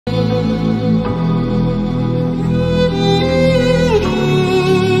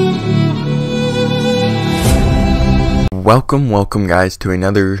Welcome guys to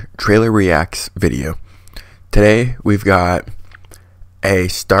another Trailer Reacts video. Today we've got a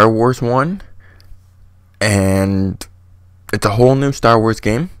Star Wars one, and it's a whole new Star Wars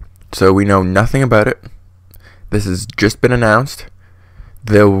game, so we know nothing about it. This has just been announced.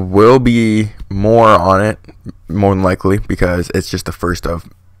 There will be more on it, more than likely, because it's just the first of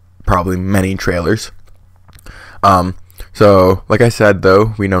probably many trailers. So like I said,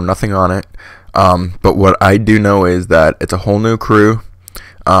 though, we know nothing on it. But what I do know is that it's a whole new crew,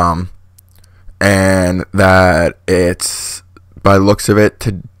 and that it's, by the looks of it,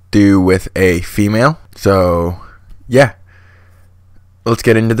 to do with a female. So yeah, let's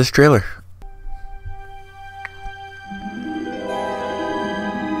get into this trailer.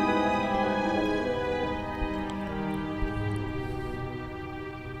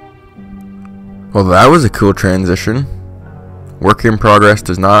 Well, that was a cool transition. Work in progress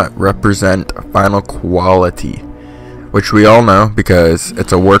does not represent final quality, which we all know because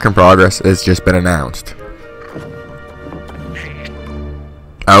it's a work in progress. It's just been announced.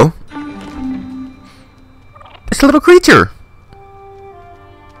 Oh? It's a little creature!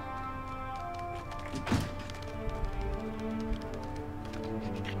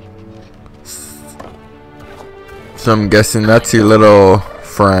 So I'm guessing that's your little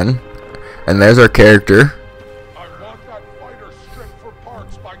friend. And there's our character.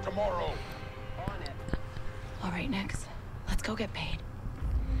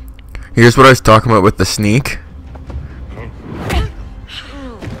 Here's what I was talking about with the sneak. That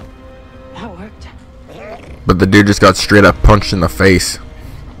worked. But the dude just got straight up punched in the face.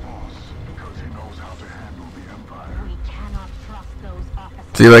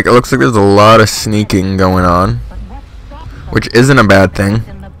 See, like, it looks like there's a lot of sneaking going on, which isn't a bad thing.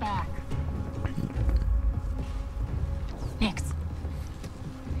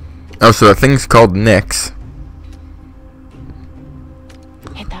 Oh, so the thing's called Nix.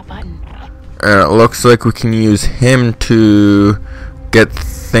 And it looks like we can use him to get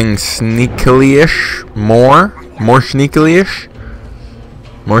things sneakily-ish, more sneakily-ish,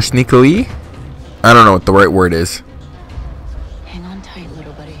 more sneakily. I don't know what the right word is. Hang on tight,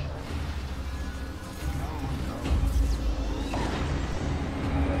 little buddy.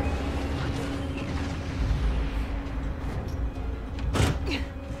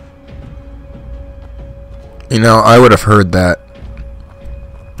 You know, I would have heard that.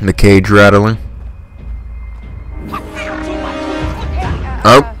 The cage rattling.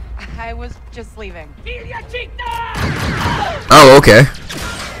 Oh. I was just leaving. Oh, okay.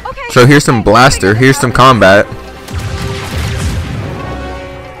 So here's some blaster. Here's some combat.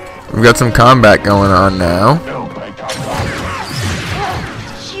 We've got some combat going on now.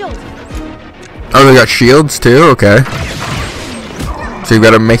 Oh, they got shields too? Okay. So you've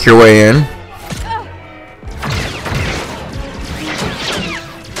got to make your way in.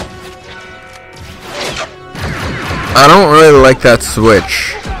 I don't really like that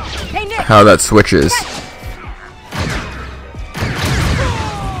switch. How that switches.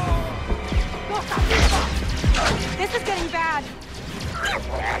 This is getting bad.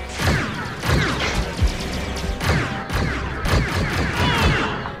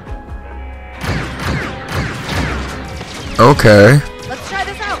 Okay. Let's try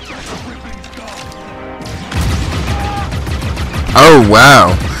this out. Oh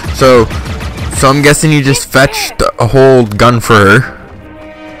wow. So I'm guessing you just fetched a whole gun for her.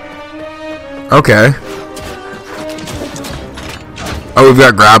 Okay. Oh, we've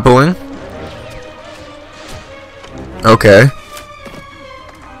got grappling. Okay.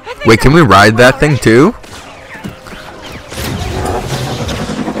 Wait, can we ride that thing too?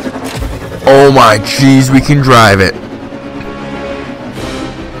 Oh my jeez, we can drive it.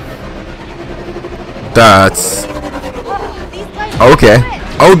 That's okay.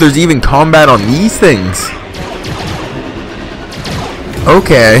 Oh, there's even combat on these things.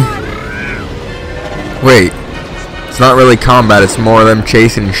 Okay. Wait. It's not really combat, it's more them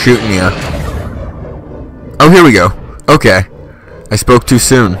chasing and shooting you. Oh, here we go. Okay. I spoke too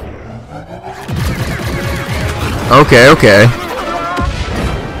soon. Okay.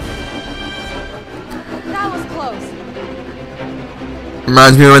 That was close.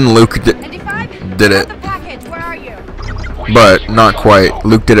 Reminds me when Luke did it. But not quite.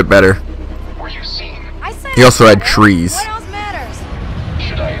 Luke did it better. He also had trees. Should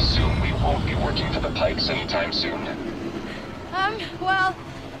I assume we won't be working for the Pikes anytime soon? Well,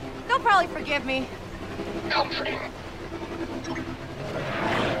 they'll probably forgive me. Comforting.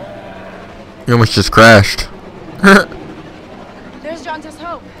 You almost just crashed. There's Jonta's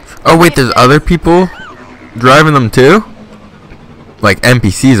hope. Oh wait, there's other people driving them too? Like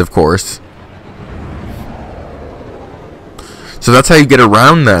NPCs, of course. So that's how you get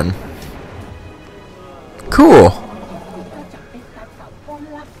around then. Cool.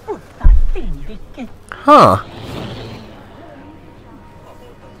 Huh.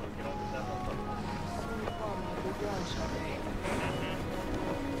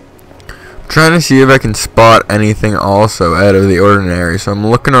 Trying to see if I can spot anything also out of the ordinary, so I'm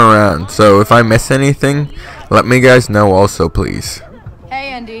looking around. So if I miss anything, let me guys know also, please. Hey,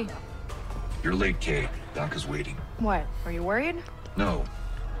 Andy. You're late, Kay. Doc is waiting. What? Are you worried? No.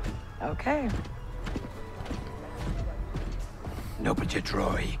 Okay. No, but you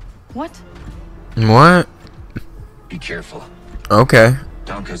Troy. What? What? Be careful. Okay.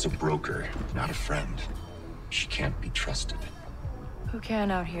 Donka's a broker, not a friend. She can't be trusted. Who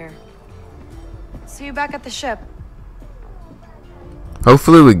can out here? See you back at the ship.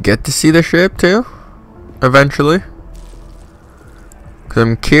 Hopefully we get to see the ship too, eventually. Cause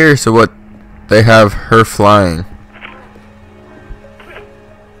I'm curious of what they have her flying.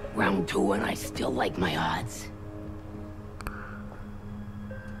 Round 2 and I still like my odds.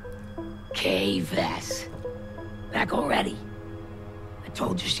 K-Vess. Back already. I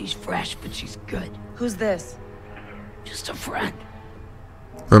told you she's fresh, but she's good. Who's this? Just a friend.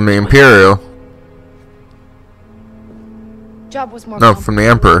 From the Imperial. Job was more No, from the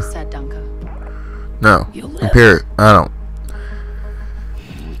Emperor. said Dunka. No. You live. Imperial. I don't.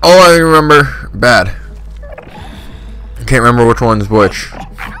 All I remember, bad. I can't remember which one's which.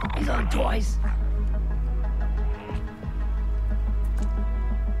 These aren't toys.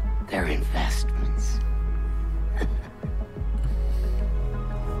 They're investments.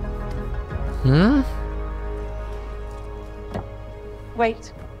 Hmm?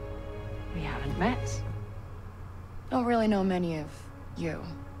 Wait. We haven't met. Don't really know many of you.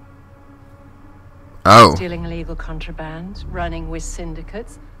 Oh. Stealing illegal contraband, running with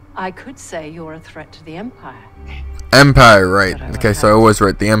syndicates. I could say you're a threat to the Empire. Empire, right. Okay, so I was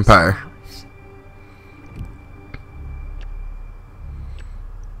right, the Empire.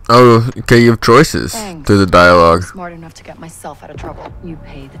 Oh, okay, you have choices Thanks. through the dialogue. Smart enough to get myself out of trouble. You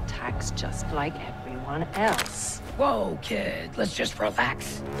pay the tax just like everyone else. Whoa, kid. Let's just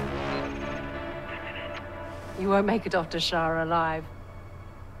relax. You won't make it off to Shara alive.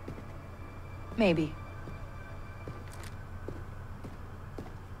 Maybe.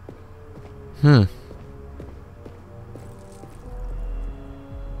 Hmm.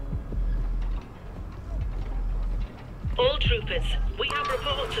 All troopers, we have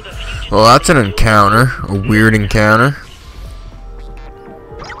reports of a fugitive. Well, that's an encounter. A weird encounter.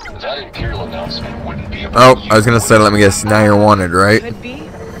 That Imperial announcement wouldn't be about Oh, you, I was gonna say, let me guess, now you're wanted, right? Could be.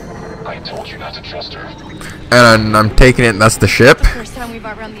 I told you not to trust her. And I'm taking it that's the ship? First time we've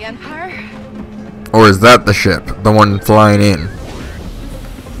outrun the Empire. Or is that the ship? The one flying in?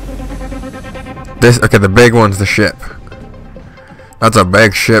 This, okay, the big one's the ship. That's a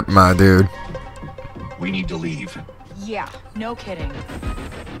big ship, my dude. We need to leave. Yeah, no kidding.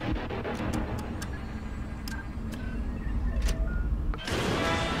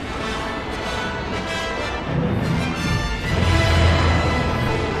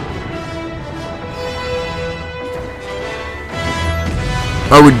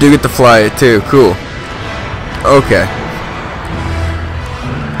 Oh, we do get to fly it too. Cool. Okay.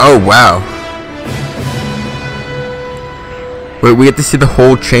 Oh, wow. Wait, we get to see the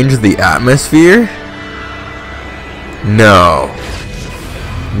whole change of the atmosphere? No.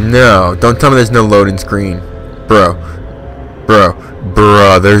 No. Don't tell me there's no loading screen. Bro.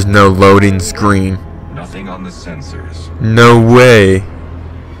 Bro, there's no loading screen. Nothing on the sensors. No way.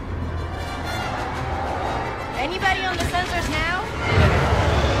 Anybody on the sensors now?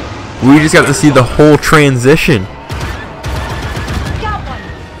 We just got to see the whole transition. Got one.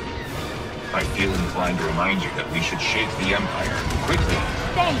 I feel inclined to remind you that we should shake the Empire quickly.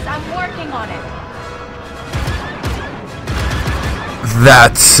 Thanks, I'm working on it.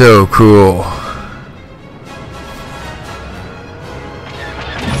 That's so cool.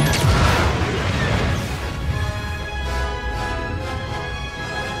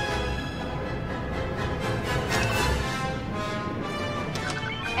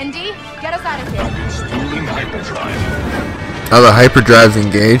 ND, get us out of here. Installing hyperdrive. Oh, the hyperdrive's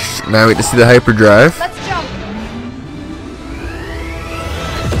engaged. Now we get to see the hyperdrive. Let's jump.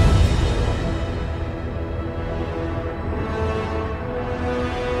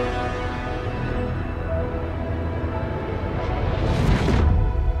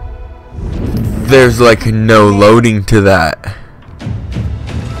 There's like no loading to that.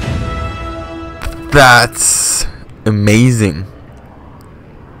 That's amazing.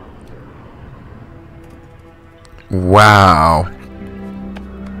 Wow.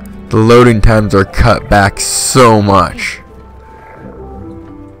 The loading times are cut back so much.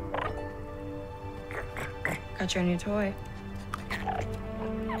 got your new toy.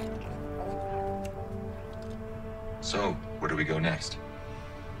 So, where do we go next?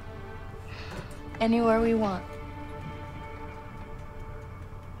 Anywhere we want.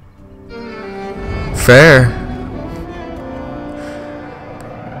 Fair.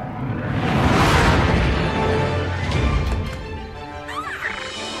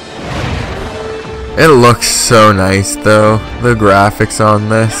 It looks so nice though, the graphics on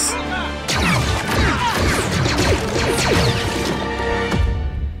this.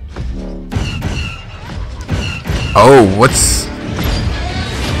 Oh, what's...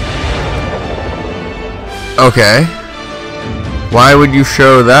 Okay. Why would you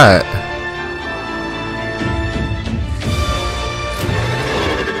show that?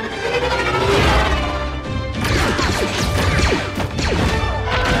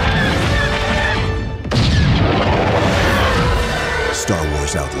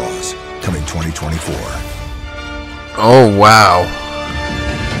 StarWars Outlaws, coming 2024. Oh, wow.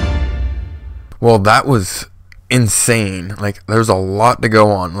 Well, that was insane. Like, there's a lot to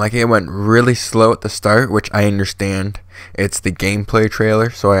go on. Like, it went really slow at the start, which I understand. It's the gameplay trailer,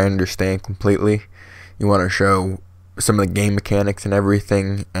 so I understand completely. You want to show some of the game mechanics and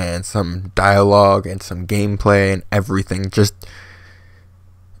everything, and some dialogue and some gameplay and everything, just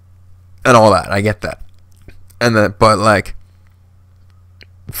and all that. I get that. And then, but like,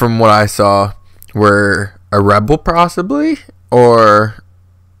 from what I saw, we're a rebel possibly, or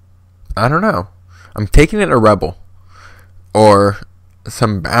I don't know. I'm taking it a rebel, or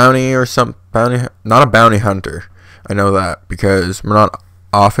some bounty, or some bounty, not a bounty hunter. I know that because we're not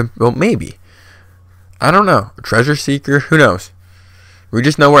often. Well, maybe. I don't know. A treasure seeker. Who knows? We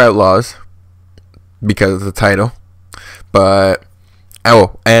just know we're outlaws because of the title. But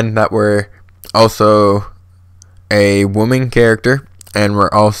oh, and that we're also a woman character, and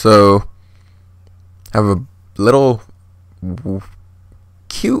we're also have a little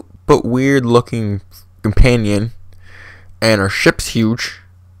cute but weird looking companion, and our ship's huge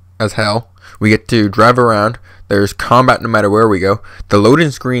as hell. We get to drive around. There's combat no matter where we go. The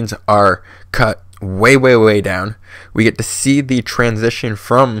loading screens are cut way down. We get to see the transition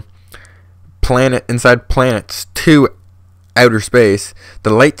from inside planets to outer space.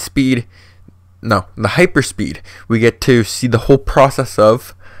 The the hyperspeed. We get to see the whole process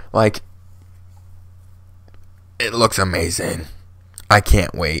of, like, it looks amazing. I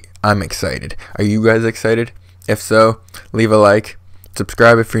can't wait. I'm excited. Are you guys excited? If so, leave a like.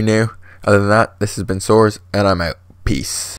 Subscribe if you're new. Other than that, this has been Soaarz, and I'm out. Peace.